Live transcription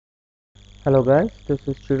Hello guys, this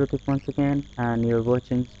is Chirutik once again and you're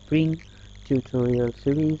watching Spring tutorial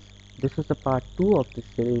series. This is the part 2 of this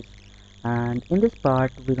series, and in this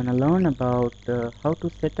part we're gonna learn about how to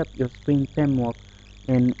set up your Spring framework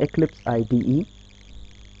in Eclipse IDE.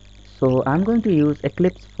 So I'm going to use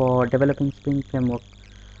Eclipse for developing Spring framework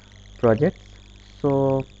projects.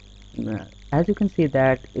 So as you can see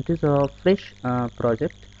that it is a fresh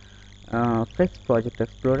fresh project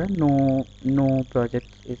explorer. No project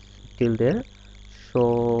is still there,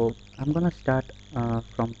 so I'm gonna start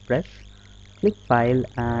from fresh. Click file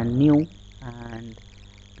and new, and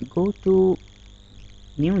go to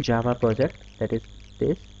new Java project, that is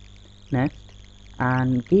this. Next,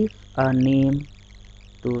 and give a name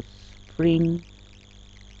to Spring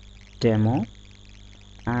Demo,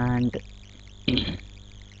 and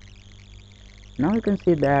now you can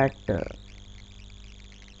see that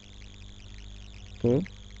okay,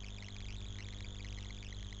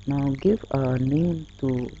 now give a name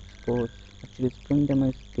to, suppose actually Spring Demo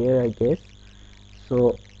is there I guess.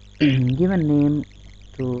 So give a name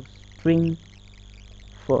to Spring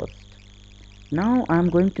first. Now I'm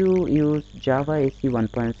going to use Java AC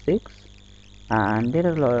 1.6, and there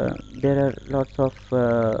are lots of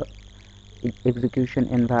execution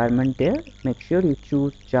environment there. Make sure you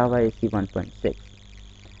choose Java AC 1.6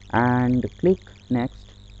 and click next.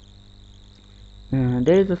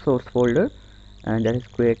 There is a source folder that is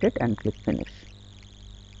created, and click finish.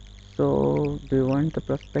 So do you want the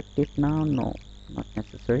perspective now? No, not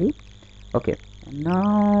necessary. Okay,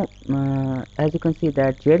 now as you can see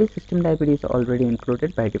that JD system library is already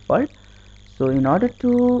included by default. So in order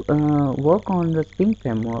to work on the Spring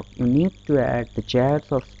framework, you need to add the jars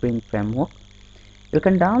of Spring framework. You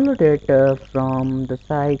can download it from the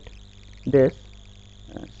site this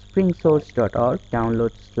springsource.org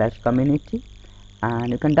download/community,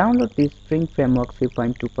 and you can download this Spring framework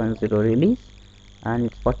 3.2.0 release, and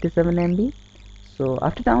it's 47 MB. So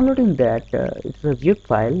after downloading that, it's a zip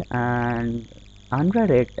file, and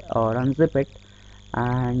unread it or unzip it,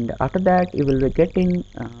 and after that you will be getting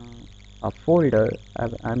a folder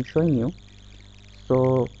I'm showing you.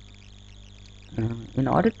 So in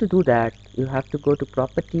order to do that, you have to go to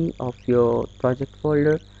property of your project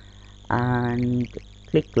folder and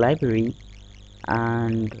click library,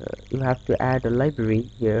 and you have to add a library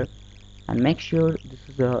here, and make sure this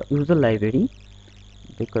is a user library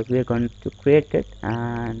because we are going to create it,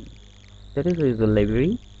 and there is a user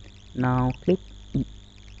library. Now click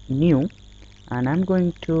new, and I'm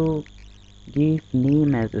going to give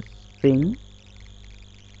name as a Spring.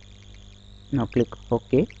 Now click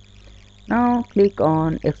OK. Now click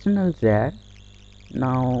on external jar.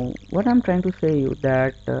 Now what I'm trying to say you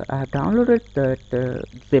that I have downloaded that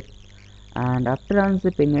zip, and after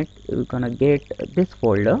unzipping it you're gonna get this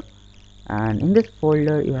folder, and in this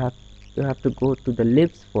folder you have to go to the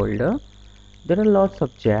libs folder. There are lots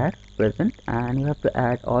of jar present, and you have to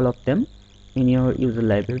add all of them in your user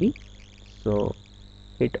library. So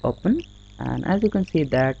hit open, and as you can see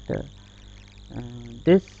that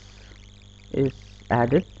this is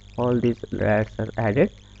added, all these jars are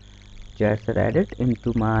added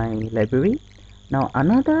into my library. Now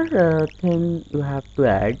another thing you have to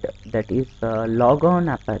add, that is logon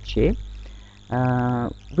Apache.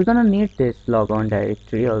 We're gonna need this logon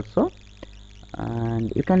directory also,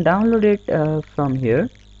 and you can download it from here,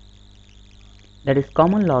 that is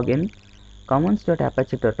common login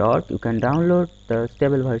commons.apache.org. You can download the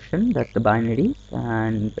stable version, that's the binaries,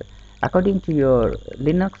 and according to your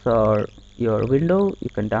Linux or your Windows you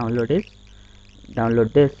can download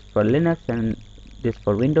this for Linux and this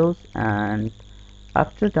for Windows. And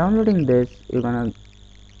after downloading this, you're gonna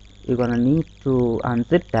need to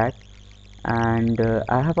unzip that, and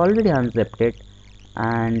I have already unzipped it,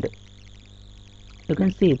 and you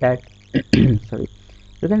can see that sorry,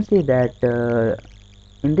 you can see that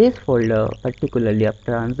in this folder, particularly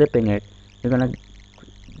after unzipping it, you're gonna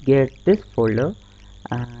get this folder,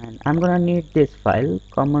 and I'm gonna need this file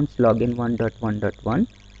commons login 1.1.1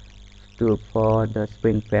 to for the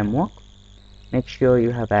Spring framework. Make sure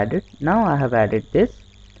you have added. Now I have added this,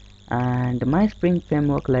 and my Spring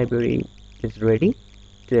framework library is ready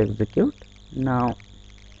to execute. Now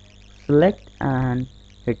select and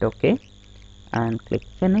hit OK and click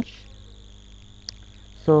finish.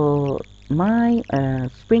 So my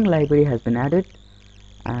Spring library has been added,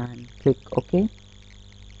 and click OK.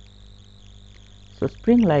 So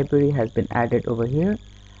Spring library has been added over here,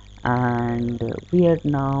 and we are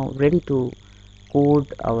now ready to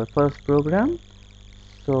code our first program.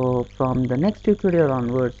 So from the next tutorial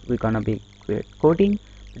onwards we're gonna be coding.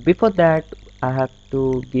 Before that, I have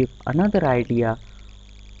to give another idea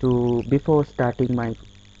to before starting my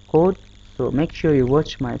code. So make sure you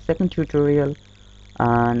watch my second tutorial,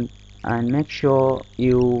 and make sure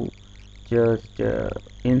you just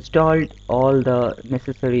installed all the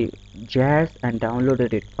necessary jars and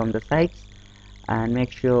downloaded it from the sites, and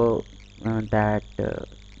make sure that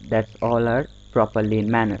that's all are properly in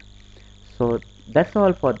manner. So that's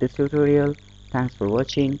all for this tutorial. Thanks for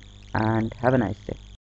watching and have a nice day.